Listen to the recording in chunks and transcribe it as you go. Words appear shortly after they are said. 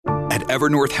At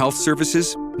Evernorth Health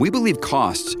Services, we believe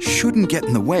costs shouldn't get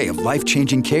in the way of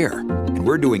life-changing care, and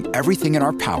we're doing everything in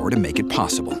our power to make it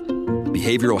possible.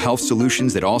 Behavioral health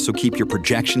solutions that also keep your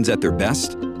projections at their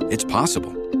best? It's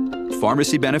possible.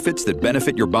 Pharmacy benefits that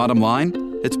benefit your bottom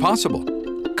line? It's possible.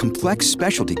 Complex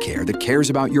specialty care that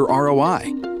cares about your ROI?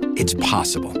 It's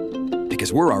possible.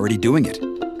 Because we're already doing it.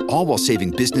 All while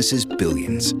saving businesses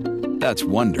billions. That's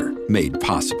Wonder made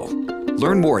possible.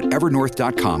 Learn more at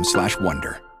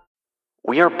evernorth.com/wonder.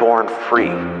 We are born free,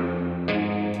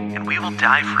 and we will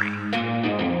die free.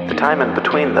 The time in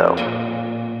between, though,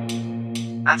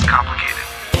 that's complicated.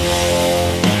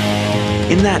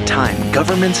 In that time,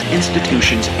 governments,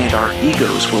 institutions, and our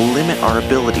egos will limit our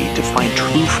ability to find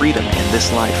true freedom in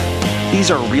this life.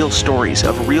 These are real stories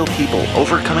of real people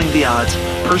overcoming the odds,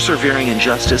 persevering in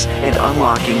justice, and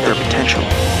unlocking their potential.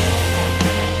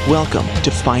 Welcome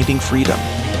to Finding Freedom.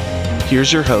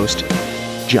 Here's your host,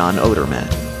 John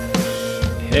Odermatt.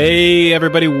 Hey,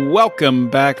 everybody. Welcome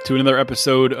back to another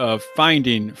episode of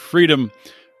Finding Freedom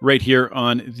right here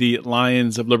on the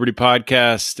Lions of Liberty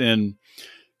podcast. And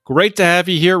great to have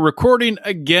you here recording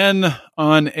again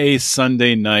on a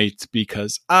Sunday night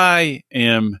because I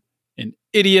am an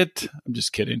idiot. I'm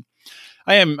just kidding.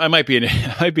 I might be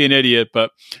an idiot,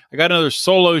 but I got another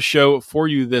solo show for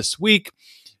you this week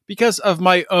because of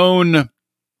my own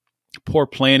poor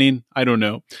planning. I don't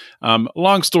know.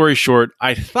 Long story short,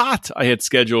 I thought I had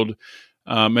scheduled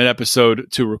an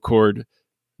episode to record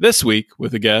this week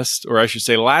with a guest, or I should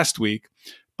say last week,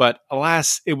 but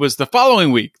alas, it was the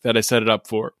following week that I set it up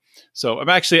for. So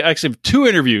I actually have two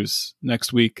interviews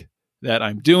next week that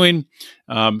I'm doing.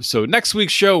 So next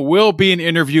week's show will be an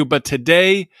interview, but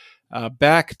today,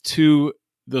 back to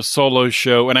the solo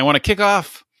show. And I want to kick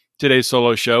off today's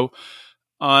solo show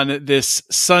on this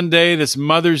Sunday, this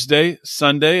Mother's Day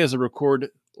Sunday, as I record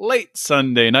late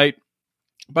Sunday night,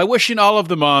 by wishing all of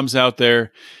the moms out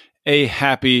there a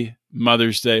happy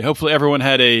Mother's Day. Hopefully all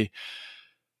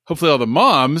the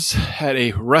moms had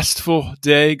a restful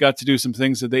day, got to do some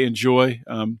things that they enjoy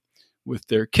with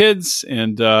their kids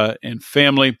and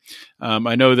family.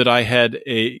 I know that I had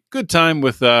a good time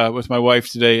with my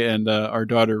wife today and our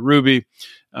daughter Ruby.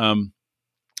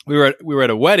 We were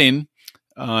at a wedding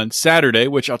on Saturday,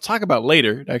 which I'll talk about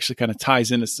later. It actually kind of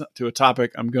ties into a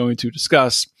topic I'm going to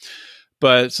discuss.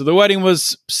 But so the wedding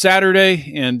was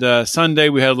Saturday, and Sunday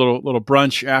we had a little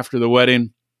brunch after the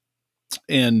wedding,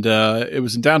 and it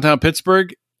was in downtown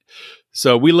Pittsburgh.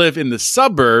 So we live in the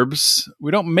suburbs. We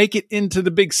don't make it into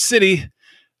the big city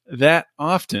that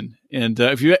often. And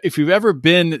if you've ever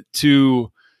been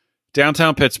to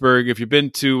downtown Pittsburgh, if you've been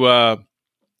to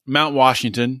Mount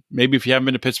Washington, maybe if you haven't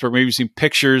been to Pittsburgh, maybe you've seen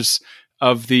pictures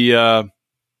of the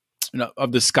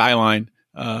of the skyline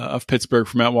of Pittsburgh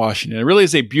from Mount Washington. It really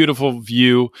is a beautiful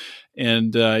view.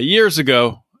 And years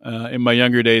ago, in my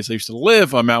younger days, I used to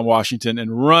live on Mount Washington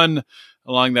and run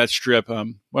along that strip.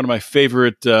 One of my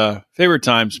favorite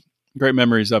times, great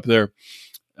memories up there.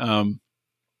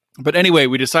 But anyway,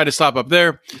 we decided to stop up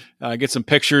there, get some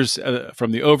pictures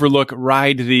from the overlook,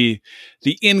 ride the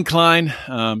incline,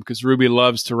 because Ruby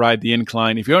loves to ride the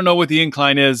incline. If you don't know what the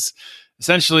incline is,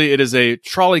 essentially it is a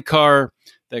trolley car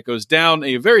that goes down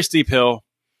a very steep hill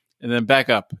and then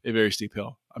back up a very steep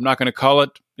hill. I'm not going to call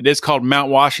it. It is called Mount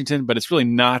Washington, but it's really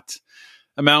not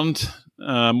a mountain,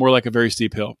 more like a very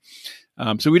steep hill.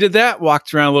 So we did that,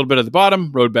 walked around a little bit at the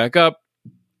bottom, rode back up.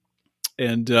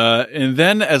 And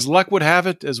then, as luck would have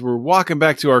it, as we're walking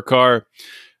back to our car,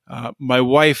 my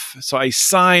wife saw a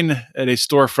sign at a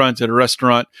storefront at a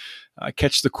restaurant,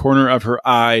 catch the corner of her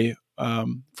eye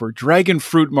for dragon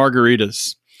fruit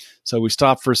margaritas. So we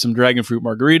stopped for some dragon fruit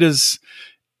margaritas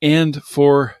and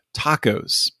for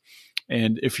tacos.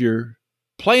 And if you're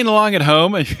playing along at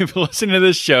home and you've been listening to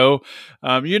this show,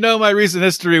 you know my recent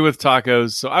history with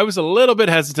tacos. So I was a little bit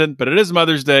hesitant, but it is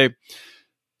Mother's Day.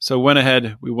 So went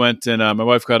ahead, we went and my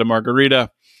wife got a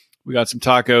margarita. We got some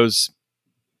tacos,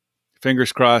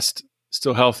 fingers crossed,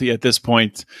 still healthy at this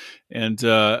point. And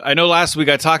I know last week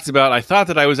I thought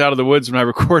that I was out of the woods when I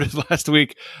recorded last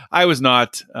week. I was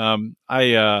not.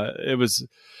 It was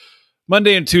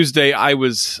Monday and Tuesday. I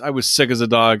was sick as a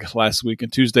dog last week,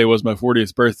 and Tuesday was my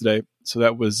 40th birthday. So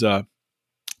that was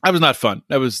not fun.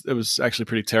 It was actually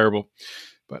pretty terrible,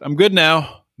 but I'm good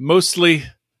now, mostly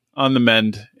on the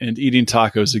mend and eating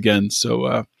tacos again.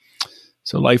 So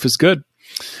life is good.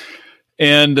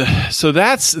 And so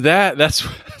that's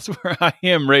where I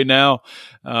am right now.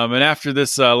 And after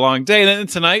this long day, and then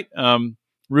tonight,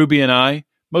 Ruby and I,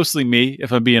 mostly me,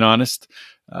 if I'm being honest,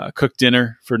 cooked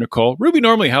dinner for Nicole. Ruby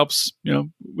normally helps,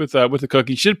 with the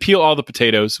cooking. She should peel all the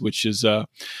potatoes, which is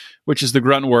which is the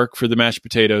grunt work for the mashed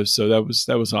potatoes. So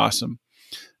that was awesome.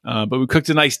 But we cooked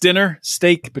a nice dinner: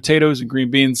 steak, potatoes, and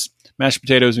green beans, mashed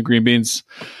potatoes and green beans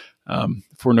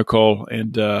for Nicole,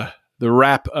 and the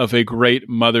wrap of a great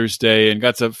Mother's Day. And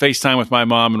got to FaceTime with my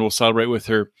mom, and we'll celebrate with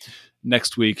her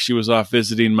next week. She was off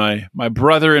visiting my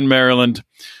brother in Maryland,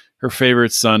 her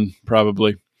favorite son,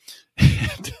 probably.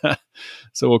 And,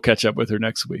 so we'll catch up with her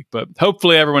next week. But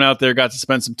hopefully everyone out there got to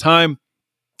spend some time,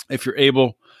 if you're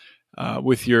able,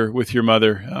 with your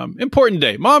mother. Important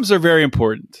day. Moms are very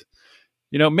important.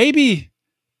 I'm going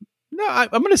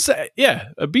to say,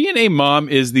 being a mom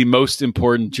is the most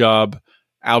important job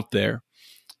out there.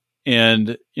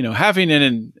 And, having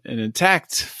an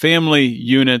intact family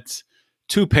unit,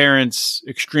 2 parents,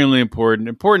 extremely important.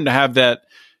 Important to have that,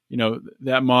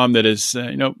 that mom that is,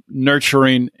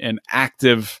 nurturing and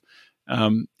active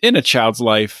in a child's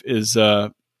life is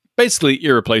basically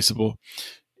irreplaceable.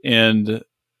 And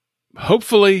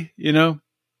hopefully,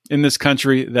 in this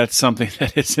country, that's something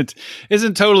that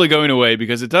isn't totally going away,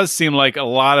 because it does seem like a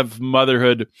lot of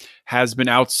motherhood has been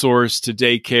outsourced to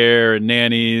daycare and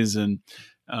nannies and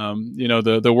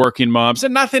the working moms.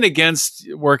 And nothing against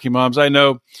working moms. I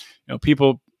know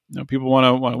people want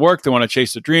to work, they want to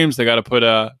chase their dreams, they got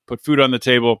to put food on the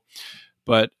table,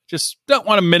 but just don't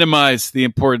want to minimize the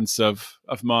importance of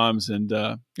moms and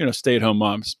stay-at-home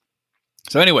moms.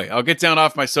 So anyway, I'll get down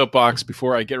off my soapbox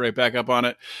before I get right back up on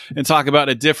it and talk about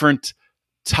a different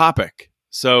topic.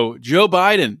 So Joe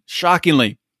Biden,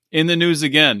 shockingly, in the news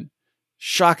again,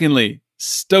 shockingly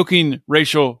stoking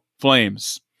racial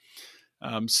flames.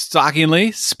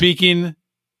 Shockingly, speaking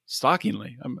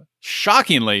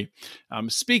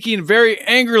very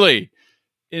angrily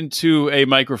into a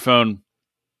microphone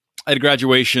at a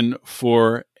graduation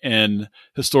for an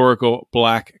historical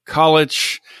Black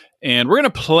college. And we're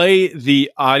going to play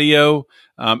the audio.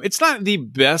 It's not the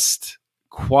best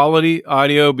quality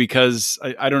audio because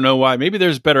I don't know why. Maybe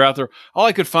there's better out there. All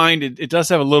I could find, it does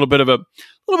have a little bit of an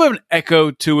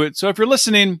echo to it. So if you're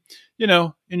listening,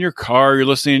 in your car, you're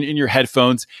listening in your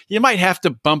headphones, you might have to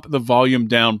bump the volume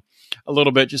down a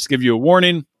little bit, just to give you a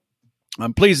warning.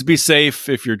 Please be safe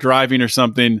if you're driving or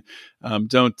something.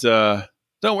 Don't worry.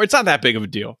 It's not that big of a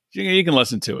deal. You can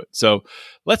listen to it. So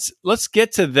let's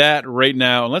get to that right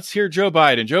now. And let's hear Joe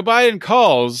Biden. Joe Biden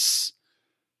calls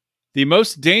the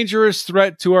most dangerous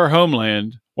threat to our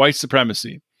homeland white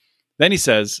supremacy. Then he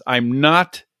says, "I'm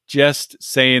not just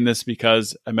saying this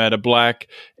because I'm at a Black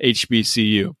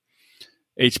HBCU."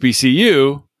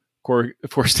 HBCU,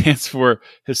 of course, stands for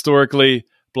Historically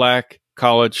Black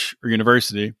College or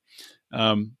University.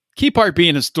 Key part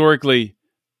being historically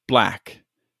Black.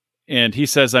 And he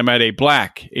says I'm at a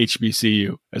Black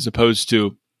HBCU as opposed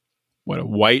to a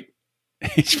white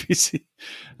HBCU.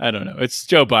 I don't know. It's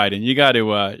Joe Biden. You got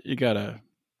to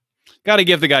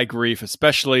give the guy grief,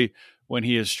 especially when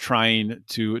he is trying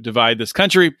to divide this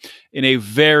country in a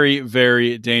very,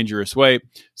 very dangerous way.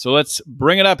 So let's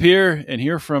bring it up here and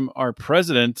hear from our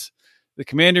president, the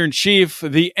commander-in-chief,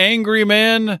 the angry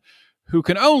man who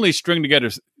can only string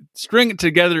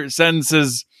together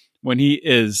sentences when he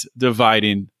is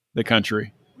dividing the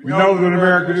country. We know that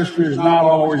American history has not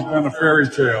always been a fairy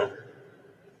tale.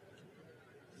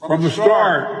 From the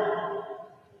start,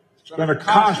 it's been a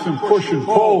constant push and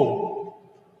pull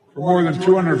for more than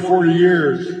 240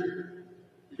 years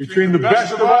between the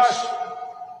best of us,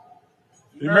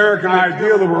 the American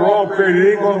ideal that we're all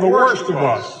created equal, and the worst of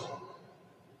us,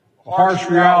 the harsh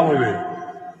reality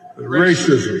that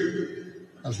racism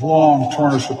has long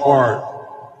torn us apart.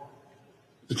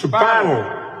 It's a battle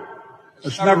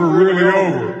that's never really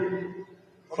over.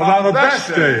 But on the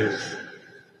best days,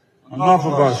 enough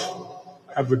of us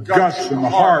have the guts and the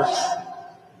hearts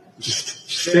to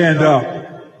stand up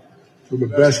for the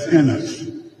best in us.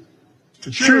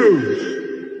 To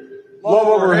choose love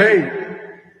over hate,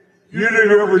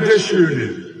 unity over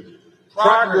disunity,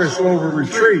 progress over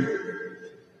retreat.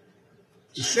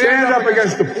 To stand up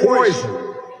against the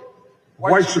poison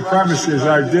white supremacy, as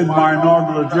I did my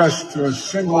inaugural address, to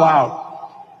single out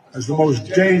as the most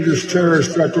dangerous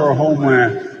terrorist threat to our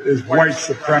homeland is white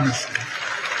supremacy.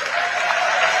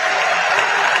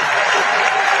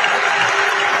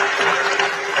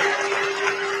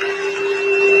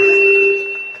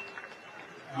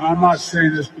 I'm not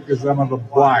saying this because I'm at a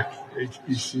Black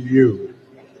HBCU.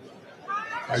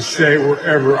 I say it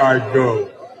wherever I go.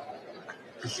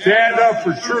 To stand up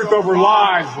for truth over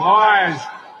lies, lies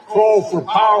call for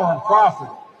power and profit.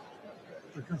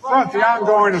 To confront the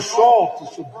ongoing assault to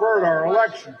subvert our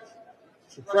elections,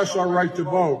 suppress our right to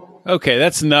vote. Okay,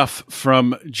 that's enough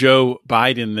from Joe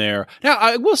Biden there. Now,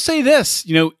 I will say this,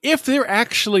 if there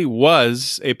actually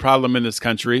was a problem in this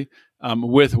country,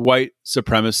 with white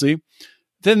supremacy,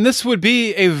 then this would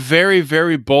be a very,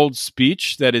 very bold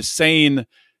speech that is saying,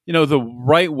 the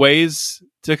right ways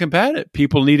to combat it.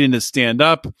 People needing to stand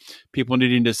up, people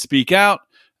needing to speak out,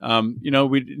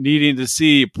 we needing to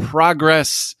see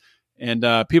progress and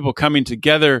people coming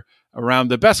together around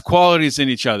the best qualities in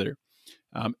each other.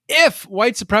 If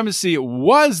white supremacy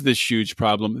was this huge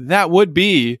problem, that would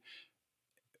be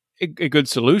a good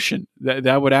solution.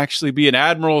 That would actually be an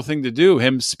admirable thing to do,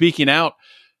 him speaking out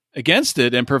against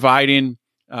it and providing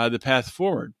the path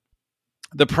forward.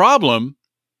 The problem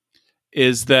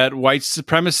is that white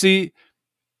supremacy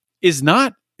is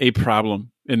not a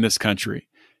problem in this country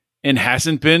and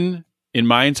hasn't been in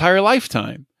my entire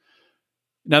lifetime.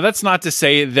 Now, that's not to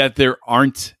say that there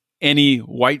aren't any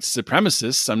white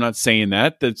supremacists. I'm not saying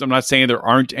that. I'm not saying there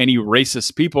aren't any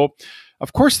racist people.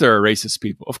 Of course there are racist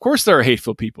people. Of course there are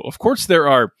hateful people. Of course there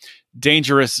are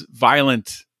dangerous,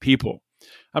 violent people.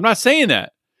 I'm not saying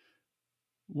that.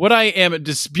 What I am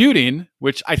disputing,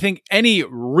 which I think any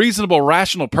reasonable,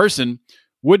 rational person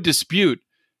would dispute,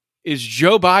 is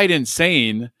Joe Biden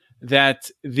saying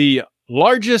that the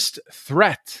largest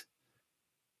threat.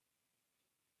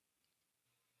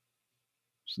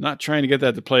 Just not trying to get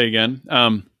that to play again.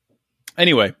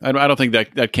 Anyway, I don't think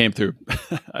that came through.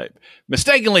 I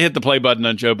mistakenly hit the play button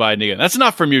on Joe Biden again. That's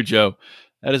enough from you, Joe.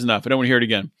 That is enough. I don't want to hear it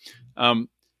again.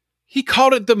 He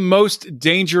called it the most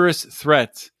dangerous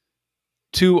threat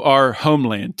to our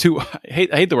homeland. I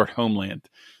hate the word homeland.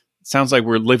 It sounds like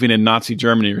we're living in Nazi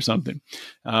Germany or something.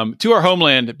 To our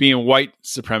homeland being white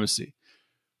supremacy,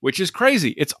 which is crazy.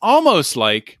 It's almost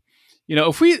like,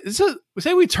 if we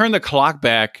say we turn the clock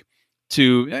back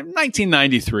to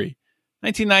 1993.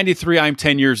 1993, I'm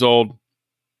 10 years old.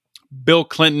 Bill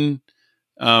Clinton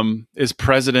is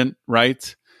president,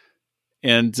 right?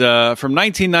 And from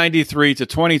 1993 to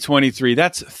 2023,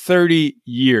 that's 30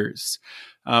 years.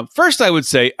 First, I would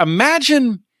say,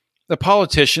 imagine the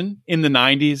politician in the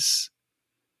 90s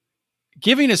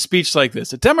giving a speech like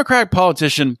this, a Democratic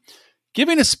politician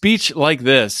giving a speech like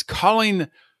this, calling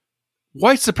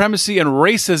white supremacy and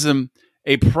racism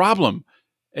a problem,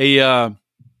 a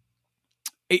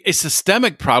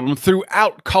systemic problem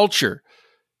throughout culture.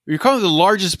 You're calling it the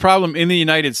largest problem in the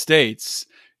United States.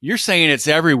 You're saying it's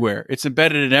everywhere. It's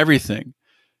embedded in everything.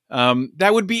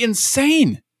 That would be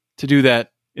insane to do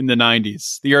that in the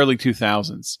 90s, the early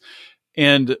 2000s.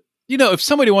 And, if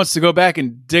somebody wants to go back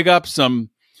and dig up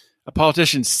a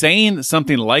politician saying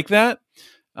something like that,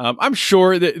 I'm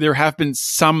sure that there have been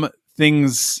some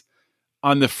things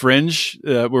on the fringe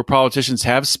where politicians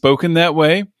have spoken that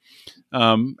way.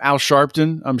 Al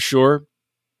Sharpton, I'm sure,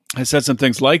 has said some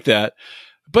things like that.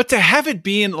 But to have it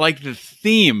being like the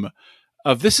theme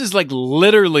of this is like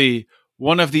literally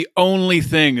one of the only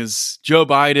things Joe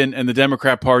Biden and the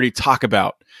Democrat Party talk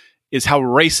about is how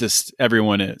racist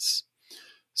everyone is.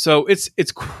 So it's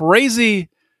crazy.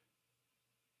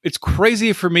 It's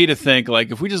crazy for me to think,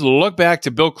 like, if we just look back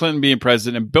to Bill Clinton being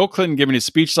president and Bill Clinton giving a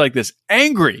speech like this,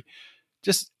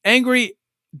 just angry,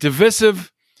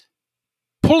 divisive,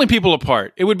 pulling people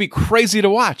apart. It would be crazy to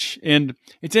watch, and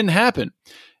it didn't happen.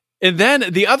 And then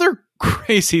the other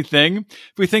crazy thing,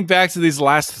 if we think back to these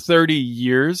last 30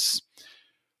 years,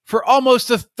 for almost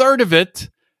a third of it,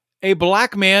 a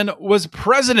black man was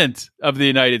president of the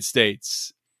United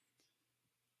States.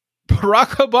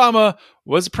 Barack Obama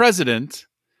was president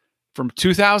from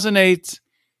 2008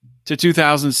 to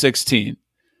 2016.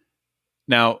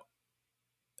 Now,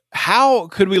 how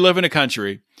could we live in a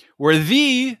country where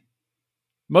the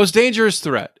most dangerous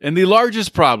threat and the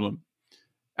largest problem,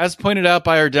 as pointed out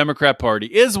by our Democrat Party,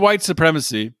 is white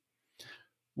supremacy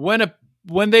when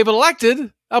they've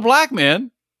elected a black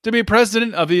man to be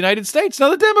president of the United States?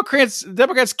 Now, the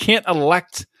Democrats can't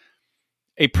elect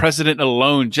a president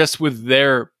alone just with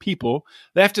their people.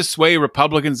 They have to sway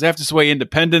Republicans. They have to sway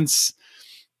independents.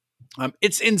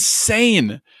 It's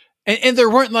insane. And there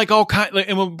weren't like all kinds,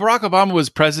 and when Barack Obama was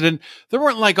president, there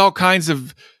weren't like all kinds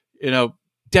of,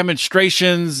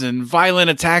 demonstrations and violent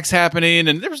attacks happening.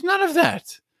 And there was none of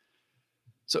that.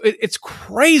 So it's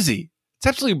crazy. It's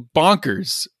absolutely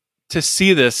bonkers to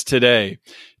see this today,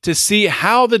 to see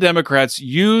how the Democrats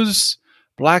use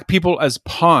black people as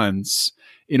pawns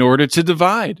in order to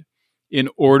divide, in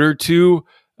order to,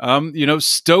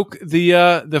 stoke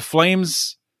the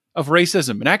flames of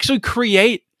racism and actually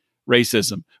create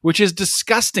racism, which is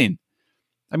disgusting.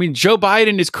 I mean, Joe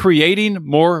Biden is creating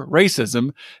more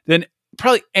racism than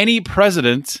probably any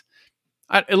president,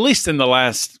 at least in the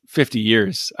last 50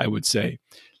 years, I would say,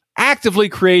 actively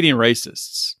creating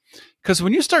racists. Because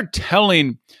when you start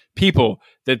telling people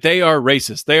that they are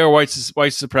racist, they are white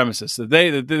supremacists,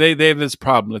 that they have this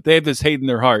problem, that they have this hate in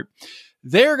their heart,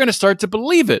 they're going to start to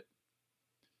believe it.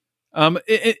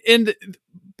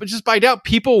 But just by doubt,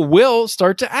 people will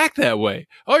start to act that way.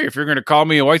 Oh, if you're going to call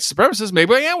me a white supremacist,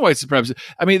 maybe I am white supremacist.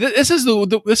 I mean, this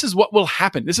is what will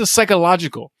happen. This is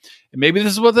psychological, and maybe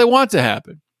this is what they want to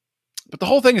happen. But the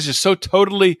whole thing is just so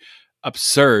totally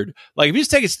absurd. Like, if you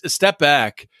just take a step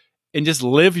back and just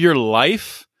live your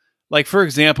life, like, for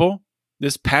example,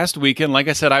 this past weekend, like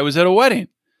I said, I was at a wedding.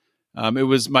 It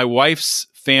was my wife's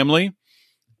family.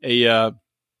 A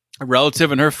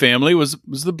relative in her family was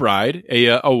the bride,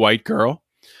 a white girl,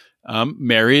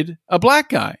 married a black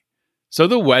guy. So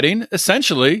the wedding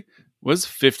essentially was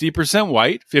 50%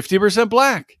 white, 50%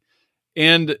 black.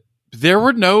 And there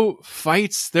were no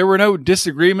fights. There were no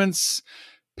disagreements.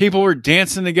 People were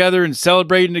dancing together and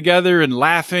celebrating together and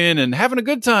laughing and having a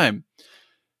good time.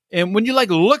 And when you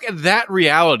look at that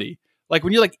reality, like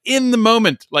when you're in the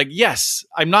moment, yes,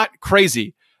 I'm not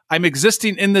crazy. I'm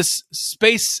existing in this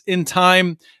space in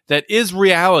time that is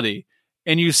reality,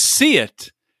 and you see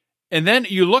it. And then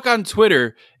you look on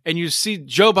Twitter and you see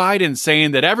Joe Biden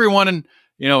saying that everyone in,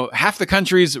 half the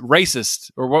country's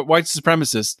racist or white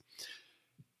supremacist.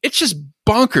 It's just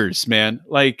bonkers, man.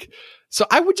 So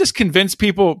I would just convince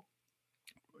people,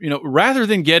 rather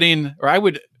than I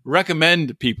would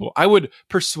recommend people, I would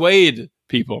persuade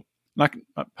people,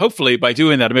 hopefully by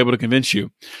doing that, I'm able to convince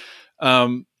you,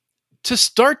 to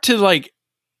start to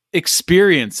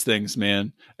experience things,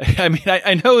 man. I mean,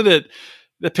 I know that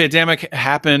the pandemic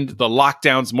happened, the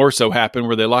lockdowns more so happened,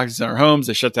 where they locked us in our homes,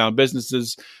 they shut down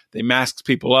businesses, they masked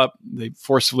people up, they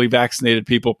forcefully vaccinated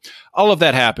people. All of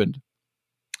that happened.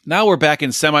 Now we're back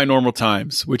in semi-normal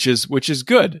times, which is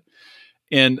good.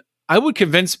 And I would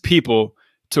convince people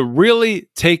to really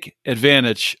take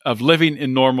advantage of living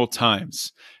in normal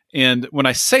times. And when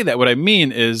I say that, what I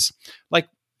mean is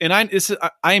and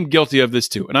I am guilty of this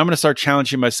too. And I'm going to start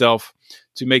challenging myself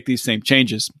to make these same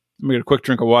changes. I'm going to get a quick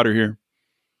drink of water here.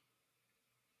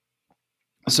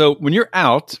 So when you're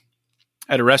out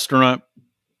at a restaurant,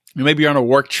 maybe you're on a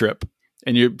work trip,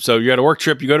 and you're at a work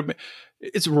trip,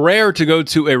 it's rare to go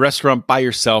to a restaurant by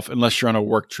yourself unless you're on a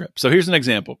work trip. So here's an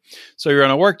example. So you're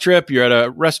on a work trip, you're at a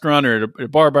restaurant or at a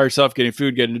bar by yourself, getting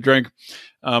food, getting a drink.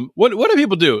 What do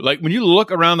people do? Like, when you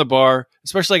look around the bar,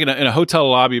 especially in a hotel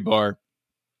lobby bar,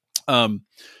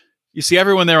 you see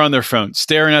everyone there on their phone,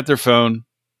 staring at their phone.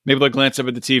 Maybe they'll glance up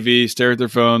at the TV, stare at their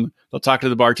phone. They'll talk to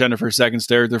the bartender for a second,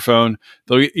 stare at their phone.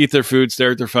 They'll eat their food,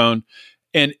 stare at their phone.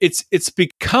 And it's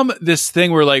become this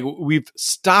thing where we've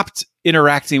stopped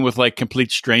interacting with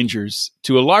complete strangers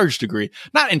to a large degree.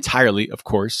 Not entirely, of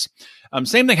course.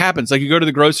 Same thing happens. You go to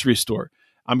the grocery store.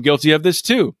 I'm guilty of this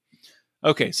too.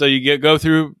 Okay, so you go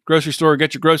through grocery store,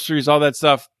 get your groceries, all that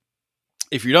stuff.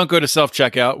 If you don't go to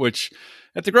self-checkout, which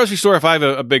at the grocery store, if I have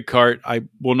a big cart, I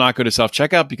will not go to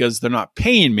self-checkout because they're not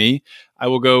paying me. I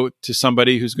will go to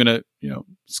somebody who's going to,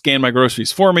 scan my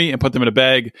groceries for me and put them in a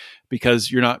bag,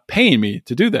 because you're not paying me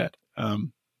to do that.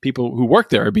 People who work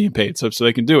there are being paid, so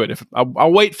they can do it. If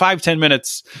I'll wait 5-10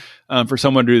 minutes for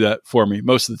someone to do that for me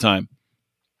most of the time.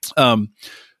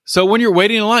 So when you're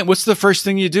waiting in line, what's the first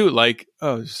thing you do?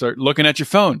 Start looking at your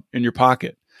phone in your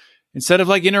pocket. Instead of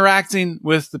interacting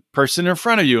with the person in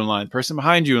front of you in line, the person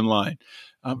behind you in line,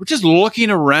 we're just looking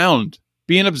around,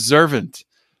 being observant,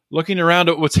 looking around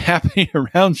at what's happening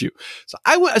around you. So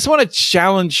I just want to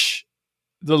challenge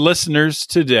the listeners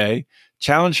today,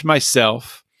 challenge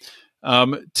myself,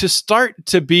 to start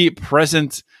to be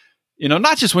present,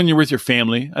 not just when you're with your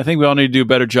family. I think we all need to do a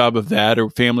better job of that, or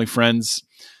family, friends,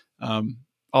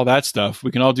 all that stuff.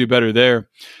 We can all do better there.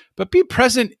 But be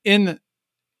present in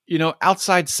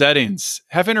outside settings,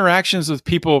 have interactions with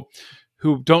people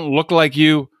who don't look like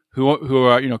you, who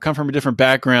are, come from a different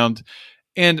background.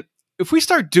 And if we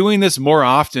start doing this more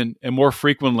often and more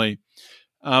frequently,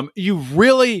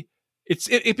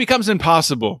 it becomes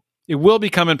impossible. It will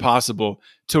become impossible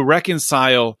to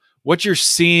reconcile what you're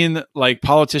seeing,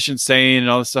 politicians saying and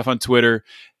all this stuff on Twitter,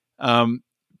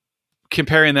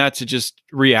 comparing that to just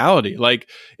reality.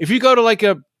 If you go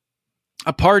to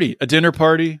a party, a dinner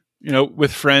party,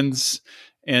 with friends,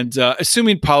 and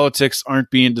assuming politics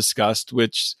aren't being discussed,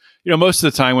 which, most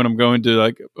of the time when I'm going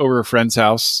to over a friend's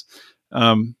house,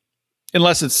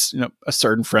 unless it's, a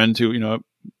certain friend who,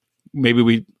 maybe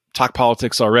we talk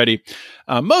politics already.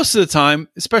 Most of the time,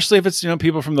 especially if it's,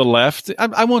 people from the left,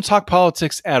 I won't talk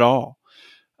politics at all.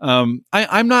 I'm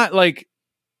not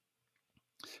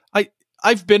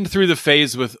I've been through the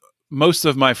phase with most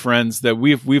of my friends that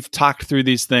we've talked through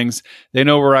these things. They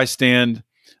know where I stand.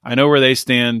 I know where they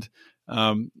stand.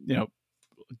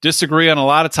 disagree on a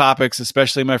lot of topics,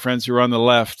 especially my friends who are on the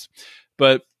left,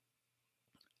 but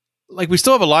like we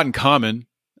still have a lot in common.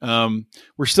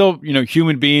 We're still,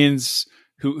 human beings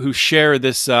who share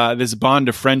this bond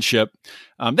of friendship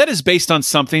that is based on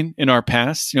something in our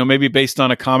past. Maybe based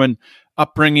on a common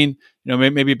upbringing.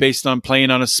 Maybe based on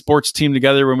playing on a sports team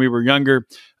together when we were younger.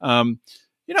 And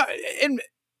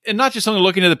not just only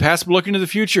looking to the past, but looking to the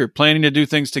future, planning to do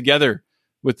things together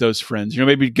with those friends.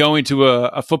 Maybe going to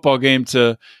a football game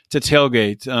to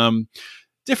tailgate,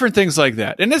 different things like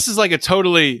that. And this is like a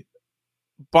totally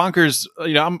bonkers,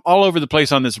 I'm all over the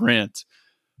place on this rant,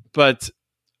 but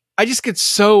I just get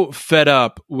so fed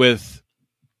up with,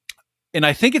 and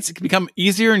I think it's become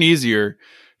easier and easier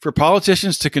for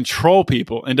politicians to control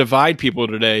people and divide people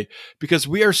today because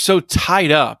we are so tied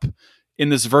up in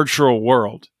this virtual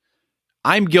world.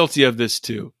 I'm guilty of this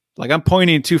too. Like I'm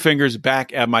pointing two fingers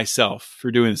back at myself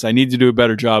for doing this. I need to do a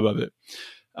better job of it.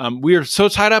 We are so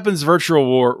tied up in this virtual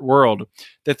world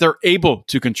that they're able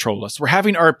to control us. We're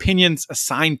having our opinions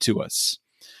assigned to us.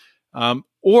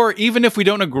 Or even if we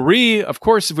don't agree, of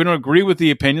course, if we don't agree with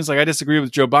the opinions, like I disagree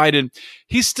with Joe Biden,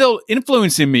 he's still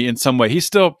influencing me in some way. He's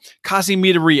still causing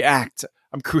me to react.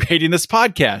 I'm creating this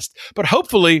podcast. But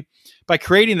hopefully, by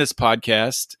creating this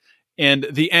podcast and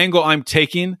the angle I'm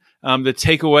taking, the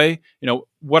takeaway,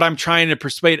 what I'm trying to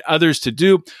persuade others to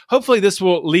do, hopefully this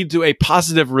will lead to a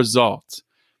positive result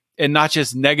and not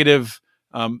just negative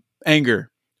anger,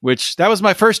 which that was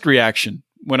my first reaction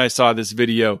when I saw this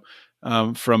video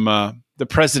from the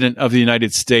president of the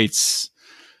United States.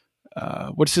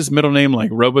 What's his middle name?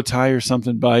 Like Robitaille or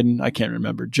something? Biden? I can't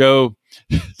remember. Joe,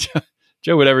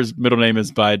 whatever his middle name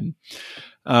is, Biden.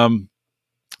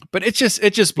 But it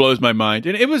just blows my mind.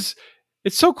 And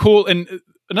it's so cool. And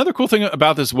another cool thing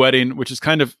about this wedding, which is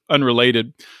kind of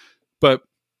unrelated, but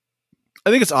I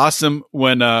think it's awesome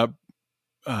when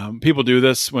people do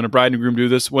this, when a bride and groom do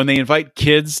this, when they invite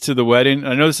kids to the wedding.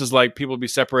 I know this is like people be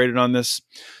separated on this.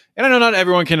 And I know not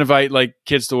everyone can invite like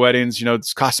kids to weddings,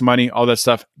 it's cost money, all that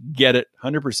stuff. Get it,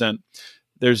 100%.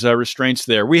 There's restraints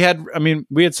there. We had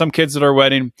some kids at our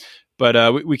wedding,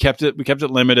 but we kept it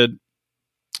limited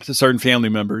to certain family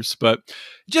members. But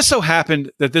it just so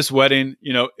happened that this wedding,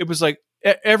 it was like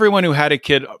everyone who had a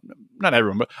kid, not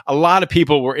everyone, but a lot of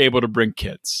people were able to bring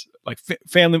kids. Like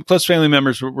close family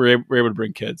members were able to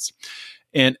bring kids.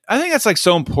 And I think that's like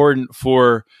so important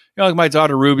for, like my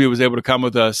daughter Ruby was able to come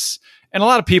with us. And a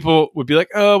lot of people would be like,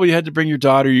 oh, well, you had to bring your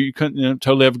daughter. You couldn't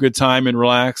totally have a good time and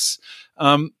relax.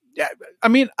 I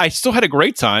still had a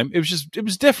great time. It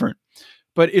was different.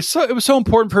 But it was so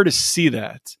important for her to see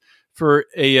that. For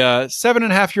a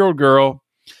 7.5-year-old girl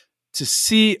to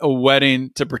see a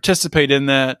wedding, to participate in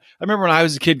that. I remember when I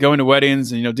was a kid going to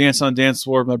weddings and, dance on dance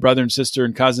floor with my brother and sister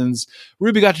and cousins.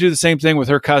 Ruby got to do the same thing with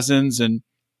her cousins and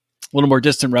a little more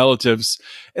distant relatives.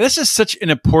 And that's just such an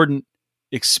important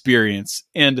experience.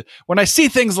 And when I see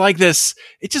things like this,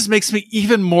 it just makes me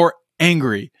even more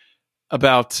angry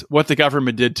about what the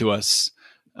government did to us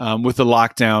with the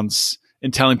lockdowns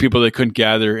and telling people they couldn't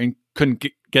gather and couldn't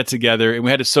get together. And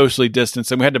we had to socially distance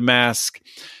and we had to mask.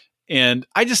 And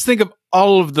I just think of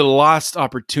all of the lost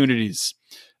opportunities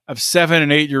of 7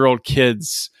 and 8-year-old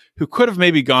kids who could have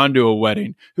maybe gone to a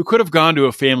wedding, who could have gone to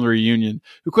a family reunion,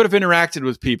 who could have interacted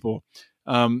with people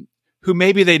who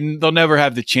maybe they'll never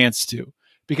have the chance to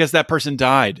because that person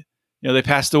died. They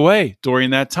passed away during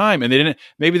that time and they didn't,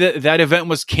 maybe that event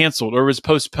was canceled or was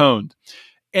postponed.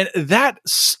 And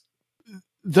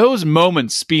those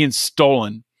moments being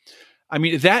stolen,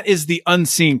 that is the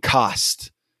unseen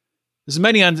cost. This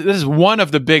is one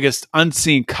of the biggest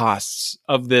unseen costs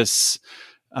of this,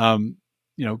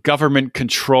 government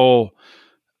control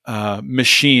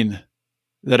machine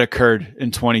that occurred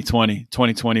in 2020,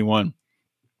 2021.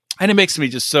 And it makes me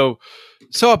just so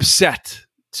upset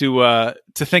to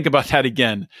think about that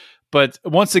again. But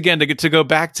once again, to go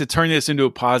back to turning this into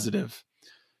a positive.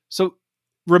 So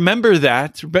remember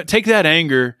that, take that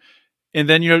anger, and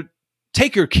then,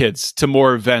 take your kids to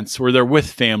more events where they're with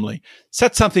family.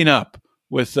 Set something up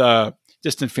with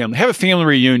distant family. Have a family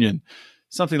reunion,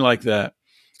 something like that.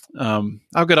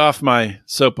 I'll get off my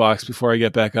soapbox before I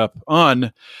get back up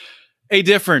on a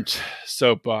different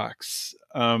soapbox.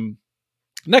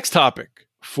 Next topic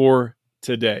for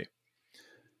today.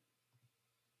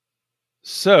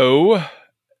 So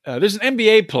there's an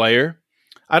NBA player.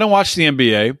 I don't watch the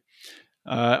NBA.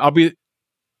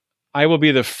 I will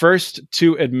be the first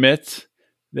to admit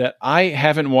that I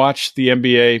haven't watched the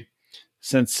NBA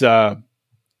since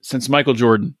Michael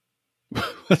Jordan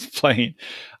was playing.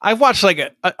 I've watched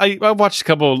I watched a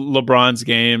couple of LeBron's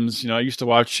games. I used to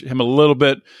watch him a little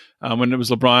bit when it was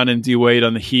LeBron and D Wade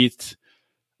on the Heat.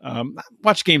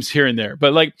 Watch games here and there,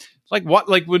 but like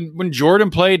when Jordan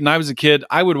played and I was a kid,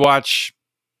 I would watch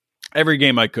every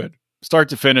game I could, start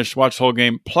to finish, watch the whole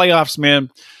game. Playoffs, man,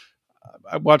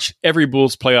 I watched every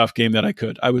Bulls playoff game that I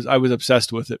could. I was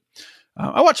obsessed with it.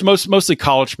 I watch mostly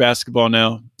college basketball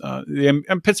now.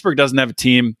 And Pittsburgh doesn't have a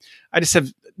team. I just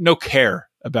have no care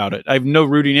about it. I have no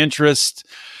rooting interest.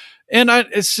 And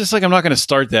it's just like I'm not going to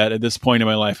start that at this point in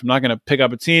my life. I'm not going to pick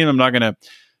up a team. I'm not going to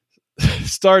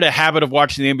start a habit of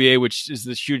watching the NBA, which is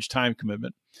this huge time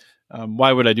commitment.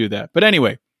 Why would I do that? But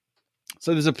anyway,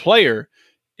 so there's a player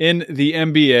in the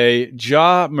NBA,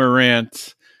 Ja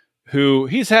Morant, who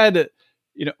he's had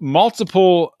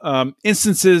multiple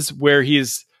instances where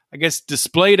he's, I guess,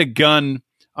 displayed a gun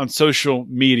on social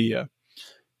media,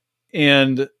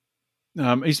 and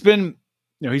he's been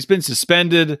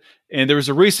suspended. And there was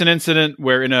a recent incident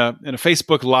where in a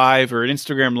Facebook Live or an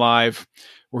Instagram Live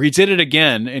where he did it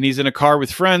again, and he's in a car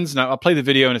with friends. And I'll play the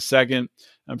video in a second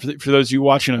for those of you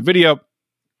watching on video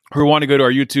who want to go to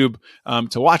our YouTube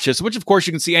to watch this, which of course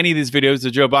you can see any of these videos,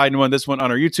 the Joe Biden one, this one on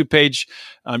our YouTube page.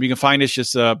 You can find us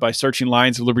just by searching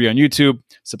Lions of Liberty on YouTube,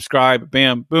 subscribe,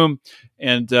 bam, boom,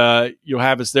 and you'll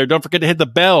have us there. Don't forget to hit the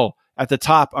bell at the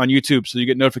top on YouTube so you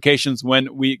get notifications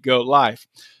when we go live.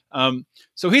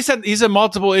 So he's had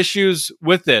multiple issues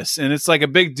with this, and it's like a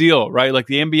big deal, right? Like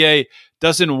the NBA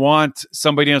doesn't want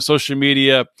somebody on social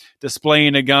media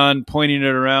displaying a gun, pointing it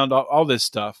around, all this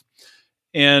stuff.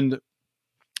 And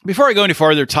before I go any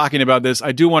farther talking about this,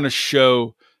 I do want to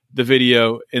show the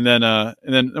video, and then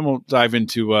we'll dive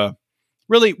into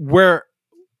really where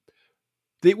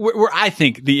I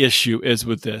think the issue is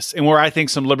with this, and where I think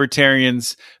some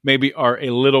libertarians maybe are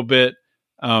a little bit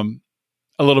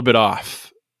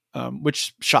off,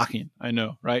 which shocking, I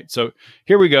know, right? So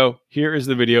here we go. Here is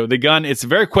the video. The gun. It's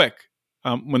very quick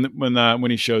when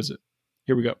he shows it.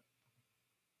 Here we go.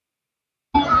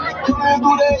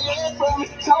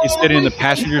 He's sitting in the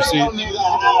passenger seat.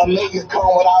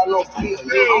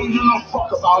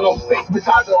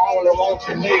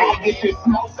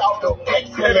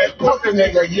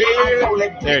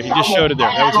 There, he just showed it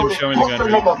there. That was him showing the gun.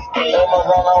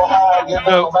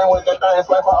 So,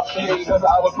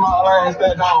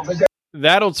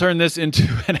 that'll turn this into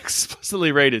an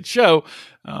explicitly rated show.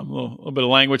 A little bit of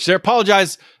language there.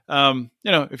 Apologize.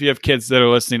 If you have kids that are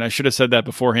listening, I should have said that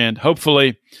beforehand.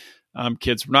 Hopefully,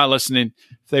 kids were not listening.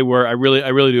 If they were, I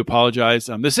really do apologize.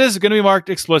 This is going to be marked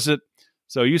explicit.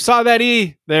 So you saw that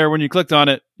E there when you clicked on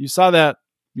it. You saw that.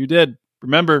 You did.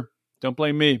 Remember, don't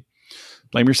blame me.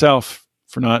 Blame yourself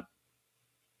for not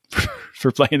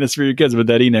for playing this for your kids with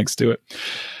that E next to it.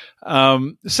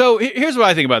 So here's what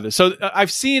I think about this. So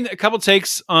I've seen a couple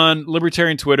takes on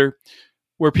libertarian Twitter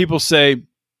where people say,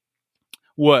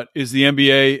 what is the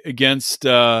NBA against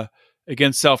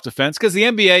self-defense? Because the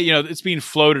NBA, it's being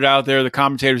floated out there. The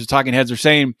commentators, the talking heads are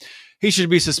saying he should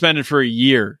be suspended for a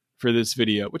year for this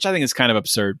video, which I think is kind of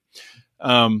absurd.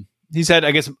 He's had,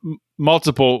 I guess,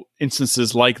 multiple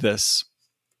instances like this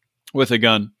with a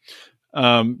gun,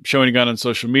 showing a gun on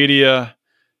social media.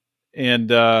 And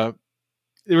there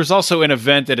was also an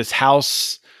event at his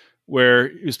house where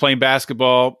he was playing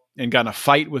basketball and got in a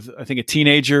fight with, I think, a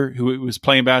teenager who was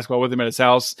playing basketball with him at his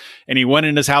house. And he went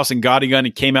in his house and got a gun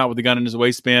and came out with the gun in his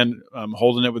waistband,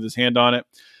 holding it with his hand on it.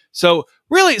 So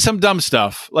really some dumb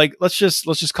stuff. Like, let's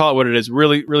just call it what it is.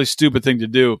 Really, really stupid thing to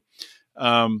do.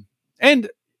 And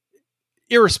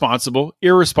irresponsible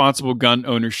gun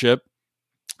ownership.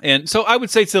 And so I would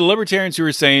say to the libertarians who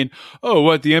are saying, oh,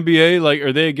 what, the NBA, like,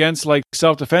 are they against like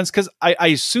self-defense? Because I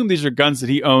assume these are guns that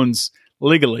he owns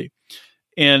legally.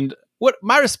 And what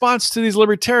my response to these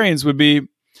libertarians would be,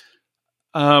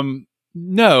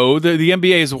 no, the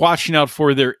NBA is watching out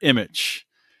for their image.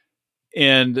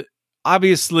 And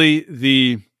obviously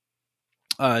the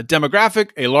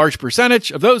demographic, a large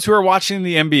percentage of those who are watching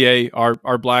the NBA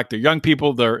are black. They're young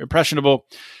people. They're impressionable.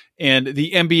 And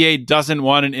the NBA doesn't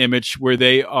want an image where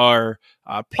they are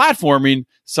platforming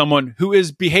someone who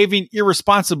is behaving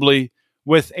irresponsibly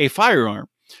with a firearm.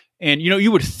 And,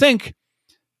 you would think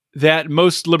that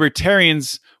most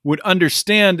libertarians would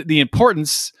understand the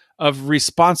importance of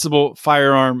responsible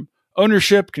firearm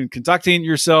ownership, conducting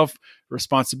yourself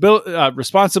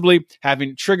responsibly,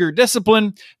 having trigger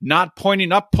discipline, not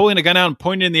pulling a gun out and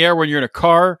pointing in the air when you're in a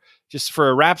car just for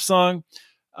a rap song.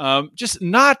 Just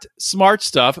not smart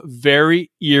stuff,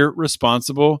 very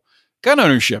irresponsible gun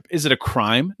ownership. Is it a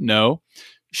crime? No.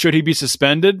 Should he be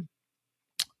suspended?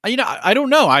 I don't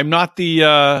know. I'm not the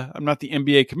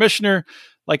NBA commissioner.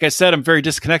 Like I said, I'm very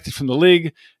disconnected from the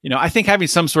league. I think having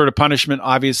some sort of punishment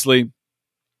obviously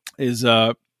is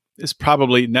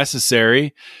probably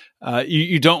necessary.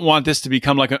 You don't want this to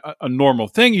become like a normal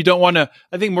thing. You don't want to,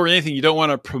 I think more than anything, you don't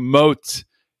want to promote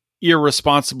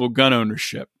irresponsible gun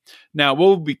ownership. Now, what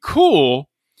would be cool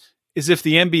is if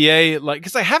the NBA,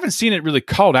 because I haven't seen it really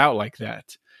called out like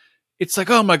that. It's like,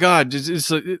 oh my God, it's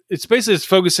basically just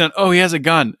focusing on, oh, he has a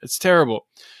gun. It's terrible.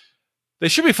 They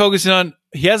should be focusing on,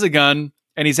 he has a gun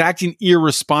and he's acting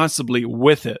irresponsibly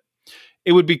with it.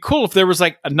 It would be cool if there was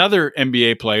like another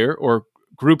NBA player or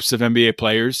groups of NBA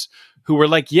players who were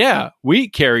like, yeah, we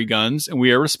carry guns and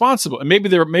we are responsible. And maybe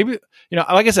like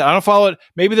I said, I don't follow it.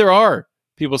 Maybe there are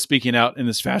people speaking out in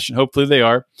this fashion. Hopefully they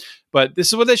are, but this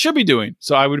is what they should be doing.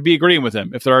 So I would be agreeing with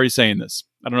them if they're already saying this.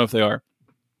 I don't know if they are.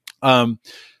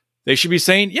 They should be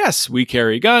saying, yes, we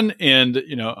carry a gun and,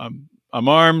 I'm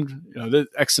armed, the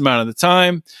X amount of the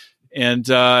time. And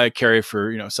I carry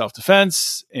for,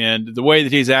 self-defense. And the way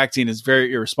that he's acting is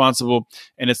very irresponsible.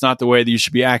 And it's not the way that you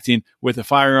should be acting with a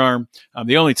firearm.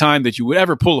 The only time that you would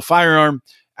ever pull a firearm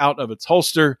out of its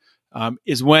holster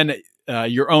is when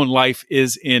your own life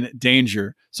is in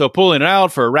danger. So pulling it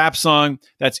out for a rap song,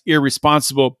 that's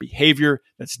irresponsible behavior.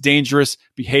 That's dangerous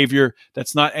behavior.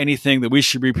 That's not anything that we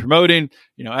should be promoting,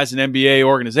 as an NBA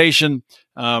organization.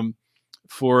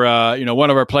 For one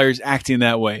of our players acting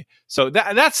that way. So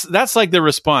that's like the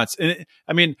response. And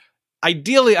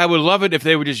ideally, I would love it if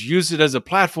they would just use it as a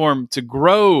platform to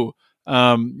grow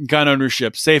gun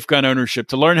ownership, safe gun ownership,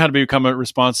 to learn how to become a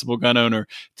responsible gun owner,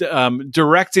 to,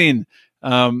 directing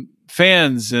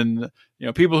fans and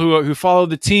people who follow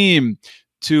the team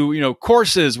to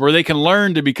courses where they can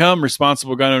learn to become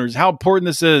responsible gun owners. How important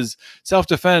this is,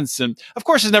 self-defense, and of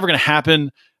course, it's never going to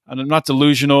happen. And I'm not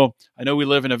delusional. I know we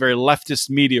live in a very leftist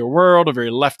media world, a very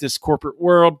leftist corporate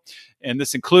world, and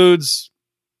this includes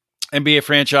NBA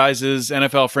franchises,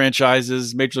 NFL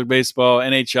franchises, Major League Baseball,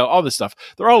 NHL, all this stuff.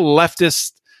 They're all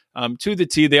leftist to the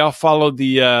T. They all follow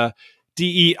the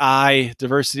DEI,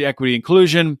 diversity, equity,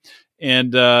 inclusion,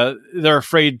 and they're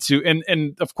afraid to.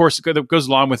 And of course, what goes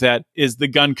along with that is the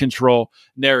gun control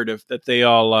narrative that they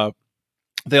all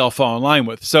fall in line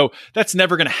with. So that's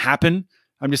never going to happen.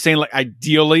 I'm just saying,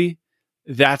 ideally,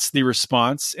 that's the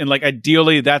response. And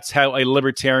ideally, that's how a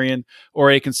libertarian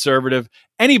or a conservative,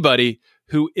 anybody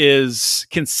who is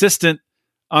consistent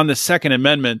on the Second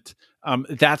Amendment,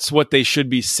 that's what they should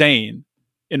be saying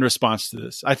in response to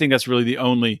this. I think that's really the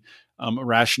only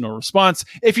rational response.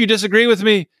 If you disagree with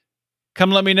me,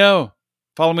 come let me know.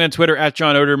 Follow me on Twitter at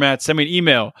John Odermatt. Send me an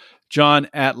email,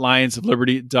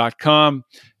 john@lionsofliberty.com.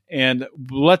 And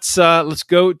let's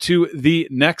go to the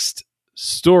next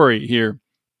story here,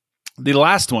 the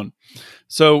last one.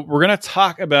 So we're going to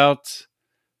talk about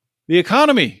the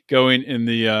economy going in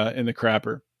the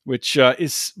crapper, which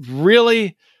is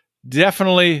really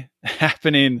definitely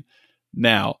happening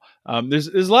now. There's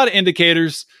a lot of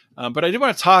indicators, but I do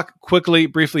want to talk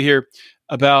briefly here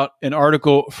about an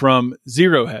article from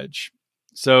Zero Hedge.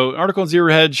 So an article in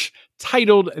Zero Hedge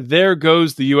titled, "There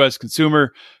Goes the U.S.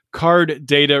 Consumer. Card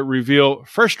Data Reveal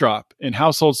First Drop in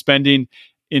Household Spending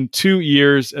in 2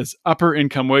 years as upper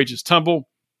income wages tumble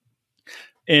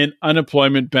and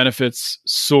unemployment benefits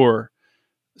soar."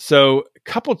 So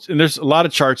and there's a lot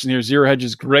of charts in here. Zero Hedge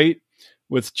is great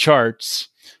with charts,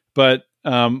 but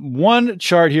one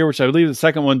chart here, which I believe is the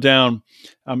second one down,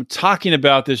 I'm talking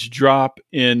about this drop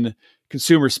in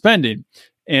consumer spending.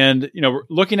 And, we're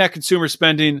looking at consumer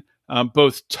spending,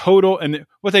 both total, and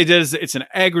what they did is it's an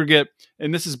aggregate,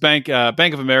 and this is Bank of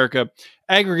America,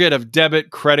 aggregate of debit,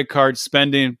 credit card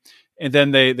spending, and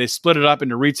then they split it up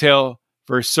into retail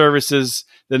versus services.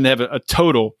 Then they have a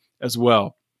total as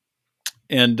well.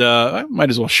 And I might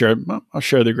as well share. I'll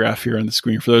share the graph here on the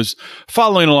screen for those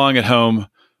following along at home.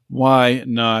 Why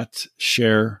not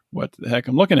share what the heck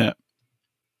I'm looking at?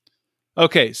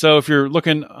 Okay, so if you're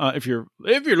looking, if you're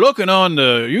looking on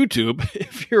the YouTube,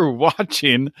 if you're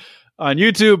watching on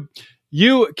YouTube,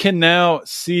 you can now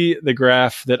see the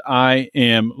graph that I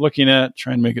am looking at.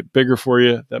 Try and make it bigger for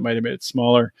you. That might have made it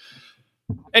smaller.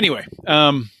 Anyway,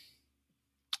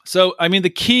 so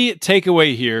the key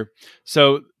takeaway here.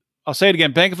 So I'll say it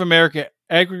again. Bank of America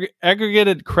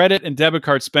aggregated credit and debit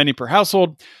card spending per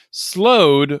household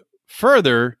slowed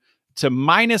further to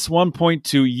minus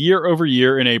 1.2 year over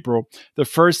year in April, the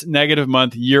first negative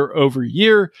month year over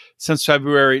year since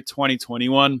February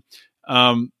 2021.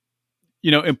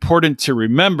 Important to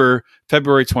remember,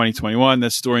 February 2021,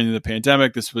 that's during the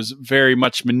pandemic. This was very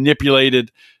much manipulated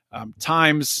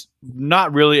times,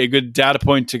 not really a good data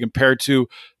point to compare to,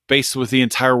 based with the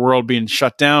entire world being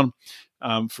shut down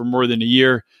for more than a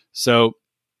year. So,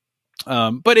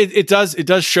 but it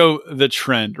does show the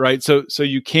trend, right? So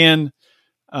you can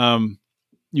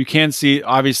see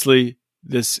obviously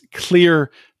this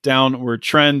clear downward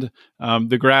trend.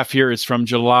 The graph here is from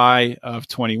July of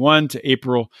 21 to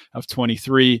April of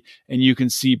 23, and you can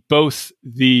see both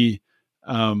the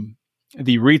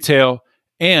retail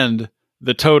and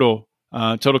the total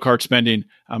card spending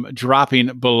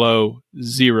dropping below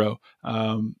zero.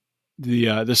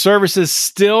 The services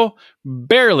still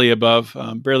barely above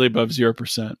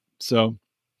 0%. So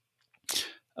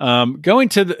going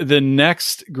to the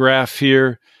next graph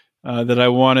here that I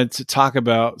wanted to talk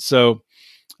about. So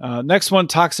next one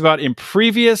talks about in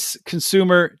previous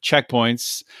consumer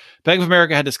checkpoints, Bank of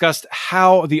America had discussed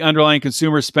how the underlying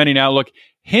consumer spending outlook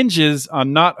hinges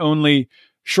on not only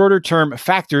shorter-term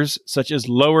factors such as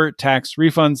lower tax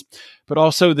refunds, but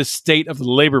also the state of the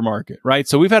labor market, right?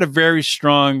 So we've had a very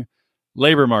strong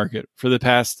labor market for the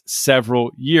past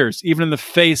several years, even in the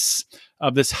face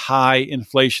of this high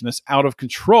inflation, this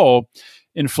out-of-control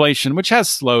inflation, which has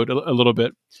slowed a little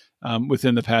bit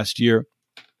within the past year.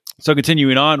 So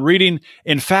continuing on, reading,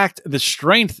 in fact, the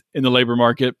strength in the labor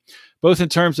market, both in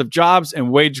terms of jobs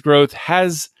and wage growth,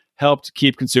 has helped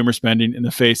keep consumer spending in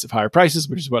the face of higher prices,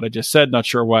 which is what I just said. Not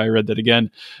sure why I read that again.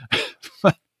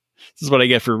 This is what I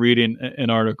get for reading an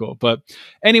article. But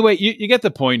anyway, you get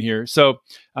the point here. So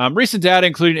recent data,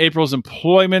 including April's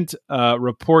employment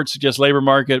report, suggests labor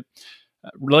markets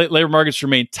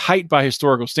remain tight by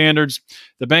historical standards.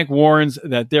 The bank warns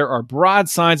that there are broad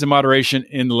signs of moderation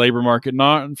in the labor market.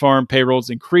 Non-farm payrolls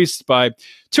increased by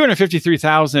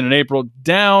 253,000 in April,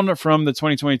 down from the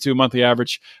 2022 monthly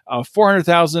average of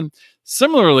 400,000.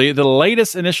 Similarly, the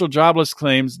latest initial jobless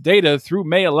claims data through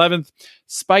May 11th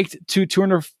spiked to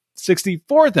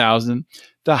 264,000,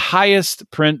 the highest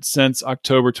print since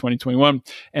October 2021,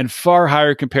 and far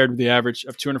higher compared with the average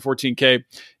of 214K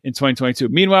in 2022.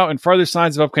 Meanwhile, in further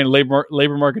signs of upcoming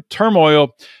labor market turmoil,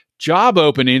 job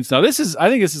openings. Now, I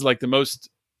think this is like the most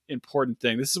important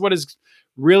thing. This is what is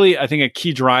really, I think, a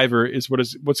key driver is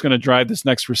what's going to drive this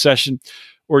next recession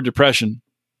or depression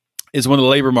is when the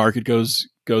labor market goes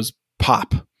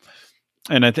pop.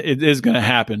 And it is going to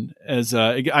happen.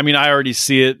 I already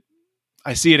see it.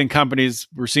 I see it in companies.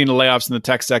 We're seeing the layoffs in the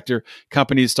tech sector.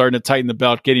 Companies starting to tighten the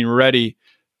belt, getting ready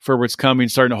for what's coming,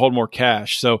 starting to hold more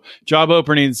cash. So job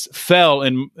openings fell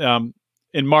in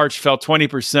March, fell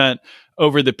 20%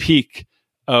 over the peak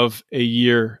of a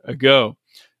year ago.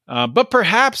 But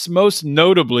perhaps most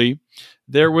notably,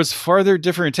 there was further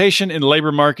differentiation in the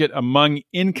labor market among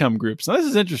income groups. Now, this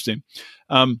is interesting.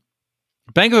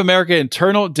 Bank of America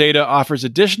internal data offers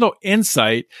additional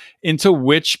insight into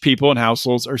which people and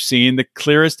households are seeing the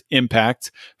clearest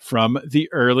impact from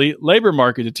the early labor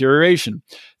market deterioration.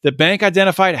 The bank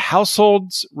identified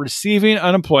households receiving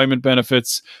unemployment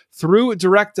benefits through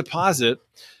direct deposit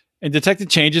and detected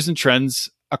changes in trends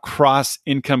across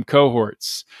income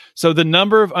cohorts. So the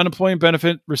number of unemployment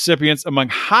benefit recipients among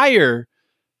higher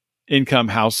income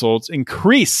households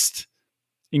increased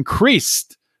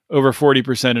over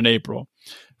 40% in April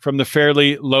from the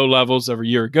fairly low levels of a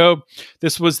year ago.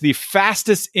 This was the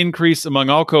fastest increase among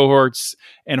all cohorts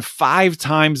and 5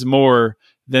 times more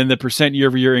than the percent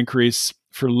year-over-year increase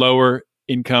for lower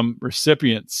income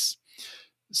recipients.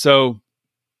 So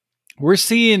we're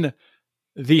seeing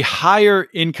the higher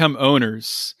income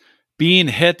owners being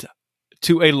hit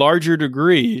to a larger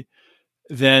degree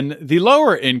than the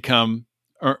lower income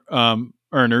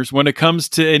earners when it comes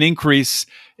to an increase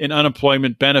in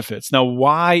unemployment benefits. Now,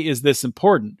 why is this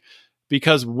important?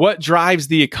 Because what drives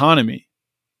the economy?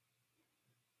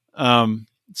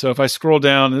 So if I scroll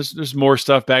down, there's more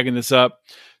stuff backing this up.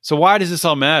 So why does this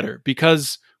all matter?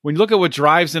 Because when you look at what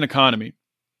drives an economy,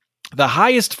 the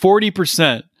highest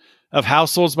 40% of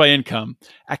households by income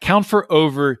account for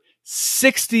over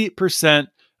 60%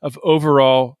 of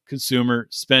overall consumer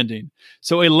spending.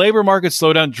 So a labor market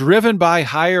slowdown driven by the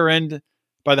higher end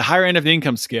of the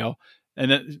income scale.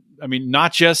 And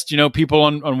not just, people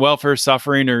on welfare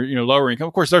suffering or, lower income.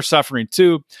 Of course, they're suffering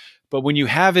too. But when you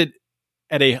have it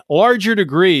at a larger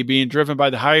degree being driven by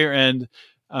the higher end,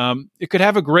 it could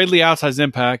have a greatly outsized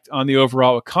impact on the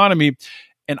overall economy.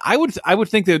 And I would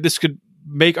think that this could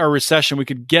make our recession, we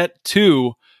could get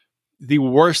to the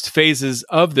worst phases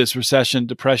of this recession,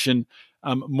 depression,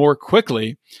 more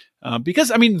quickly.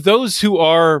 Because, those who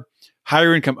are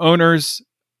higher income earners,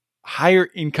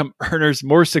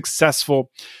 more successful,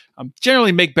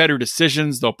 generally make better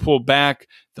decisions. They'll pull back,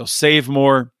 they'll save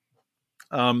more.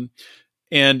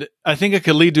 And I think it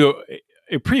could lead to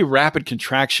a pretty rapid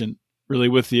contraction, really,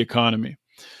 with the economy.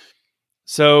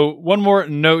 So one more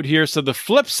note here. So the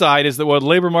flip side is that while the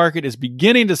labor market is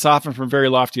beginning to soften from a very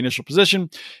lofty initial position,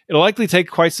 it'll likely take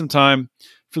quite some time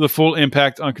for the full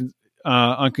impact on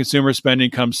consumer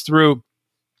spending comes through.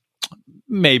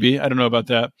 Maybe, I don't know about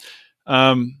that.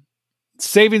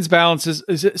 Savings balances.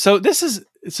 So they're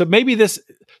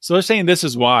saying this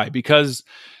is why, because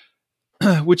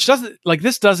which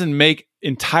doesn't make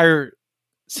entire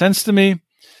sense to me.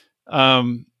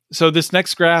 So this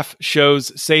next graph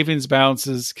shows savings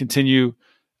balances continue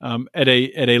at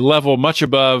a level much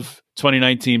above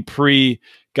 2019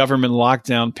 pre-government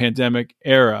lockdown pandemic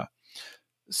era.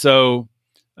 So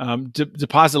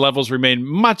deposit levels remain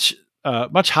much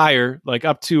higher, like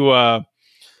up to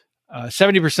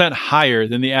 70% higher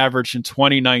than the average in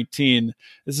 2019.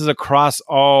 This is across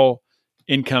all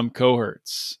income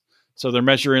cohorts. So they're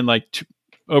measuring like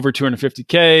over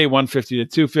 250K, 150 to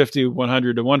 250,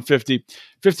 100 to 150,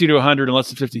 50 to 100 and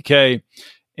less than 50K.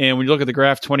 And when you look at the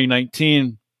graph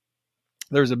 2019,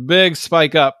 there's a big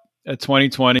spike up at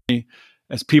 2020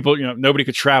 as people, nobody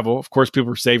could travel. Of course, people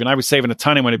were saving. I was saving a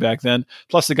ton of money back then.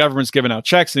 Plus the government's giving out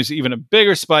checks. There's even a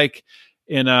bigger spike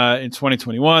in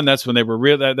 2021. That's when they were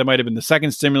real. That might have been the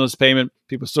second stimulus payment.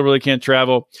 People still really can't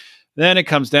travel. Then it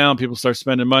comes down. People start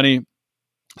spending money.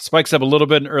 Spikes up a little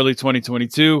bit in early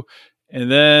 2022,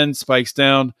 and then spikes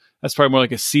down. That's probably more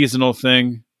like a seasonal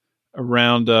thing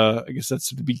around, I guess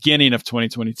that's the beginning of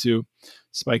 2022.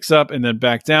 Spikes up and then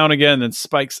back down again, then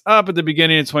spikes up at the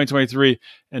beginning of 2023.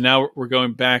 And now we're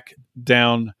going back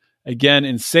down again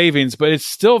in savings, but it's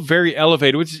still very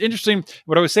elevated, which is interesting.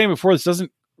 What I was saying before, this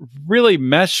doesn't really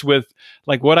mesh with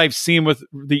like what I've seen with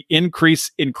the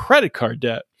increase in credit card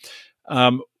debt.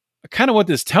 Kind of what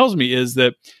this tells me is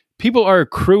that people are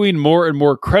accruing more and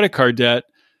more credit card debt,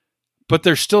 but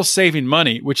they're still saving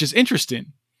money, which is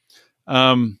interesting.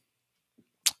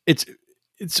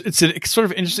 It's a sort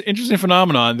of interesting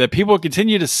phenomenon that people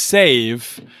continue to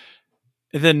save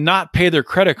and then not pay their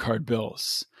credit card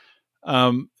bills.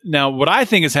 Now, what I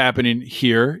think is happening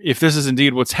here, if this is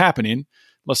indeed what's happening,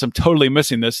 unless I'm totally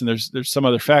missing this and there's some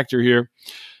other factor here,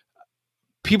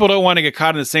 people don't want to get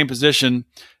caught in the same position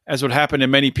as what happened to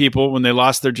many people when they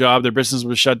lost their job, their business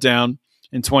was shut down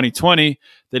in 2020.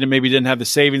 They maybe didn't have the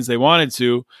savings they wanted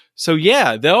to. So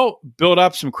yeah, they'll build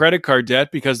up some credit card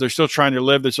debt because they're still trying to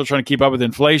live. They're still trying to keep up with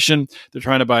inflation. They're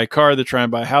trying to buy a car. They're trying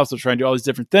to buy a house. They're trying to do all these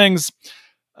different things.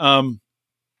 But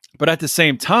at the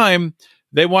same time,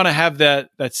 they want to have that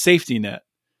safety net.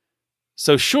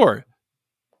 So sure,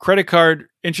 credit card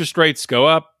interest rates go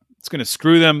up. It's going to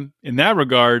screw them in that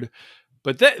regard.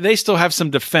 But they still have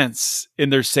some defense in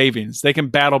their savings. They can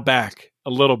battle back a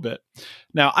little bit.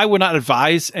 Now, I would not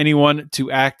advise anyone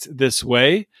to act this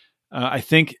way. I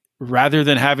think rather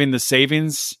than having the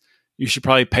savings, you should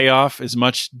probably pay off as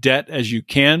much debt as you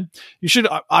can. You should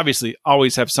obviously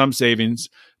always have some savings.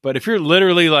 But if you're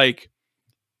literally like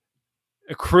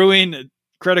accruing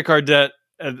credit card debt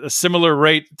at a similar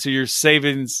rate to your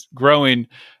savings growing,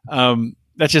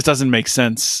 that just doesn't make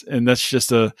sense. And that's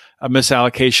just a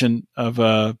misallocation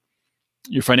of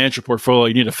your financial portfolio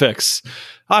you need to fix.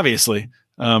 Obviously,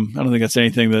 I don't think that's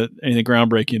anything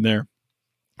groundbreaking there.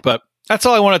 But that's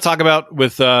all I want to talk about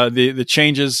with the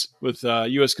changes with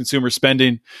U.S. consumer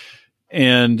spending.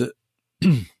 And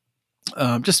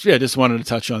just wanted to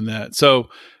touch on that. So,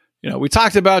 we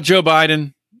talked about Joe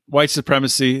Biden, white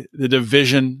supremacy, the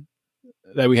division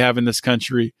that we have in this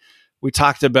country. We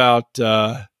talked about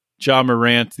Ja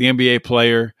Morant, the NBA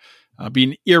player,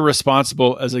 being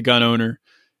irresponsible as a gun owner.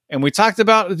 And we talked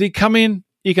about the coming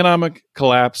economic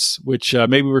collapse, which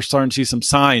maybe we're starting to see some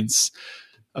signs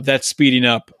of that speeding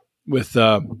up with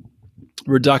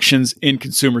reductions in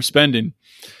consumer spending.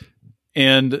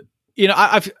 And,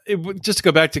 just to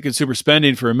go back to consumer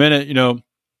spending for a minute,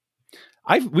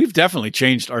 we've definitely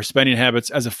changed our spending habits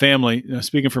as a family,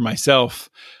 speaking for myself,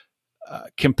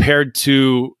 compared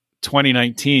to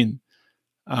 2019.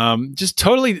 Just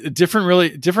totally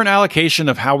different allocation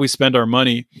of how we spend our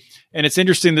money. And it's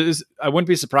interesting that I wouldn't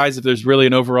be surprised if there's really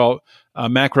an overall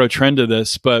macro trend to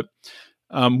this, but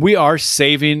we are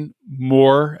saving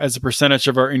more as a percentage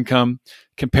of our income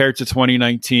compared to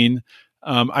 2019.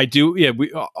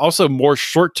 We also more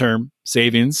short-term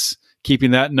savings,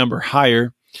 keeping that number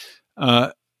higher.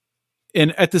 And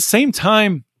at the same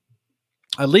time,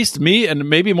 at least me and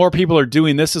maybe more people are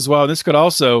doing this as well. And this could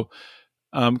also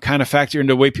kind of factor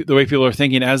into the way people are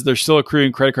thinking. As they're still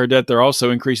accruing credit card debt, they're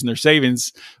also increasing their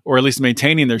savings, or at least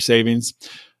maintaining their savings.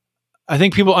 I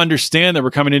think people understand that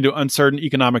we're coming into uncertain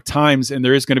economic times and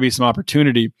there is going to be some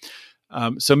opportunity.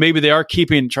 So maybe they are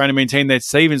trying to maintain that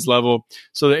savings level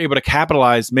so they're able to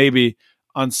capitalize maybe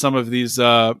on some of these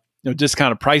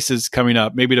discounted prices coming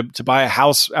up, maybe to buy a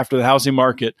house after the housing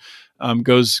market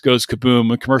goes kaboom,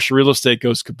 when commercial real estate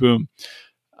goes kaboom.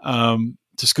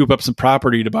 To scoop up some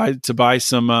property, to buy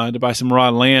some raw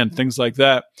land, things like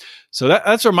that. So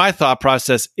that's where my thought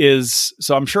process is.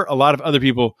 So I'm sure a lot of other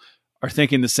people are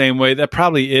thinking the same way. That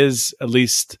probably is at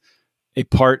least a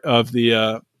part of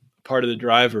the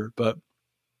driver. But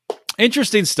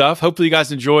interesting stuff. Hopefully you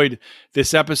guys enjoyed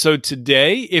this episode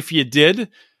today. If you did,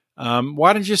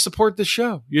 why don't you support the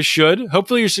show? You should.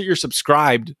 Hopefully you're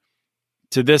subscribed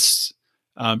to this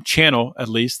channel, at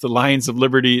least the Lions of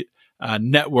Liberty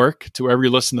network, to wherever you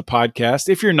listen to the podcast.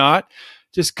 If you're not,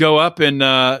 just go up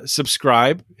and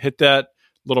subscribe. Hit that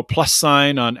little plus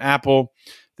sign on Apple.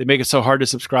 They make it so hard to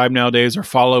subscribe nowadays, or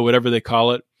follow, whatever they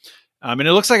call it. And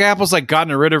it looks like Apple's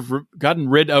gotten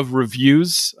rid of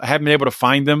reviews. I haven't been able to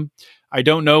find them. I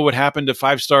don't know what happened to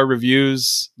 5-star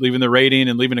reviews, leaving the rating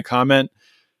and leaving a comment.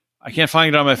 I can't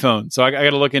find it on my phone, so I got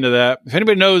to look into that. If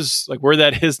anybody knows where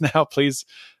that is now, please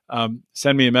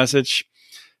send me a message.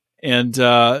 And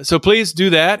so please do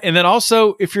that. And then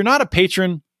also, if you're not a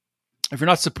patron, if you're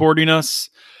not supporting us,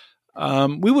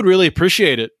 we would really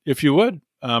appreciate it if you would.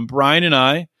 Brian and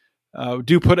I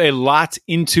do put a lot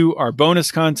into our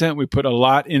bonus content. We put a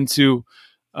lot into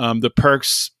the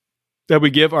perks that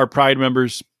we give our Pride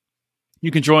members.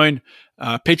 You can join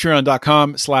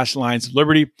patreon.com/Lions of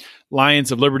Liberty,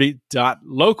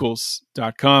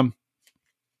 lionsofliberty.locals.com.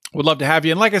 Would love to have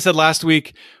you. And like I said last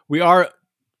week, we are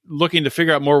looking to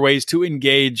figure out more ways to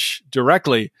engage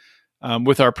directly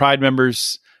with our Pride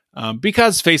members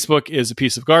because Facebook is a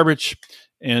piece of garbage,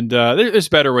 and there's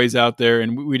better ways out there,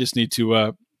 and we just need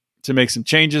to make some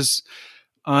changes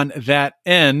on that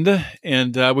end.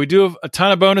 And we do have a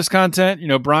ton of bonus content.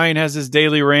 Brian has his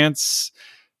daily rants.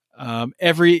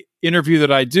 Every interview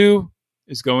that I do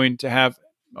is going to have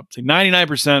up to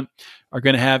 99% are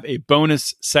going to have a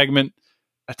bonus segment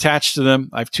attached to them.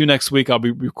 I have 2 next week. I'll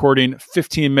be recording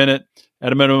 15-minute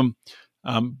at a minimum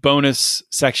bonus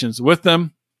sections with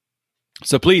them.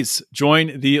 So please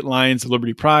join the Lions of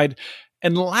Liberty Pride.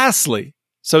 And lastly,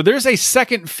 so there's a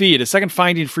second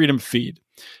Finding Freedom feed.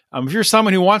 If you're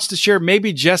someone who wants to share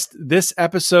maybe just this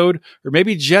episode, or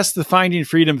maybe just the Finding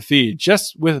Freedom feed,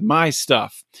 just with my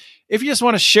stuff, if you just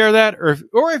want to share that, or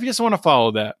if you just want to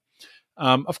follow that,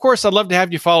 of course, I'd love to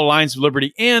have you follow Lions of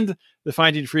Liberty and the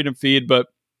Finding Freedom feed. But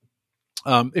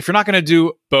if you're not going to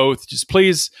do both, just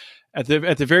please, at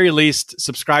the very least,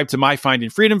 subscribe to my Finding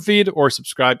Freedom feed, or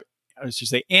subscribe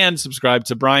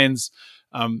to Brian's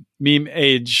Mean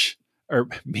Age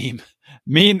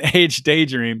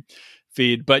Daydream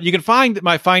feed. But you can find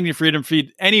my Finding Freedom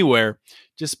feed anywhere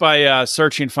just by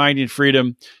searching Finding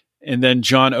Freedom and then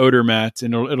John Odermatt,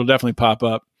 and it'll definitely pop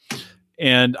up.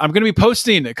 And I'm going to be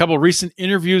posting a couple of recent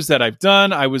interviews that I've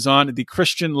done. I was on the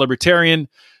Christian Libertarian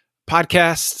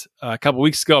podcast a couple of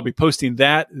weeks ago. I'll be posting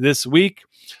that this week.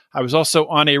 I was also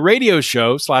on a radio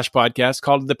show / podcast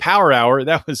called The Power Hour.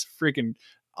 That was a freaking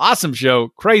awesome show.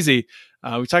 Crazy.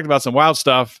 We talked about some wild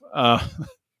stuff.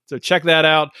 So check that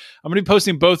out. I'm going to be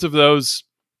posting both of those.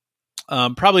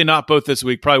 Probably not both this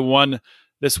week. Probably one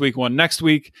this week, one next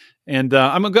week. And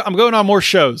I'm going on more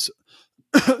shows.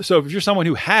 So if you're someone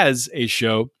who has a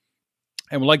show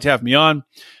and would like to have me on,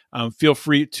 feel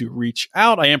free to reach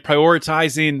out. I am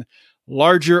prioritizing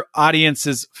larger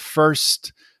audiences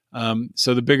first.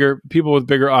 So the bigger people with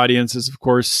bigger audiences, of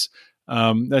course,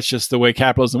 that's just the way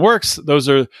capitalism works. Those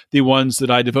are the ones that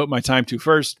I devote my time to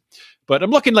first. But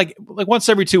I'm looking like once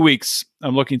every 2 weeks,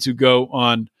 I'm looking to go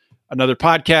on another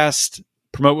podcast,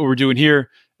 promote what we're doing here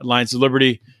at Lions of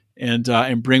Liberty,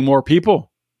 and bring more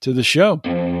people to the show.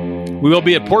 We will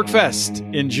be at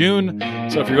PorcFest in June.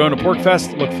 So if you're going to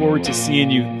PorcFest, look forward to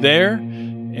seeing you there.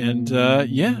 And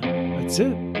that's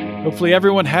it. Hopefully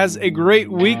everyone has a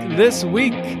great week this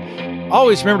week.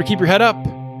 Always remember to keep your head up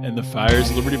and the fires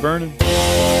of liberty burning.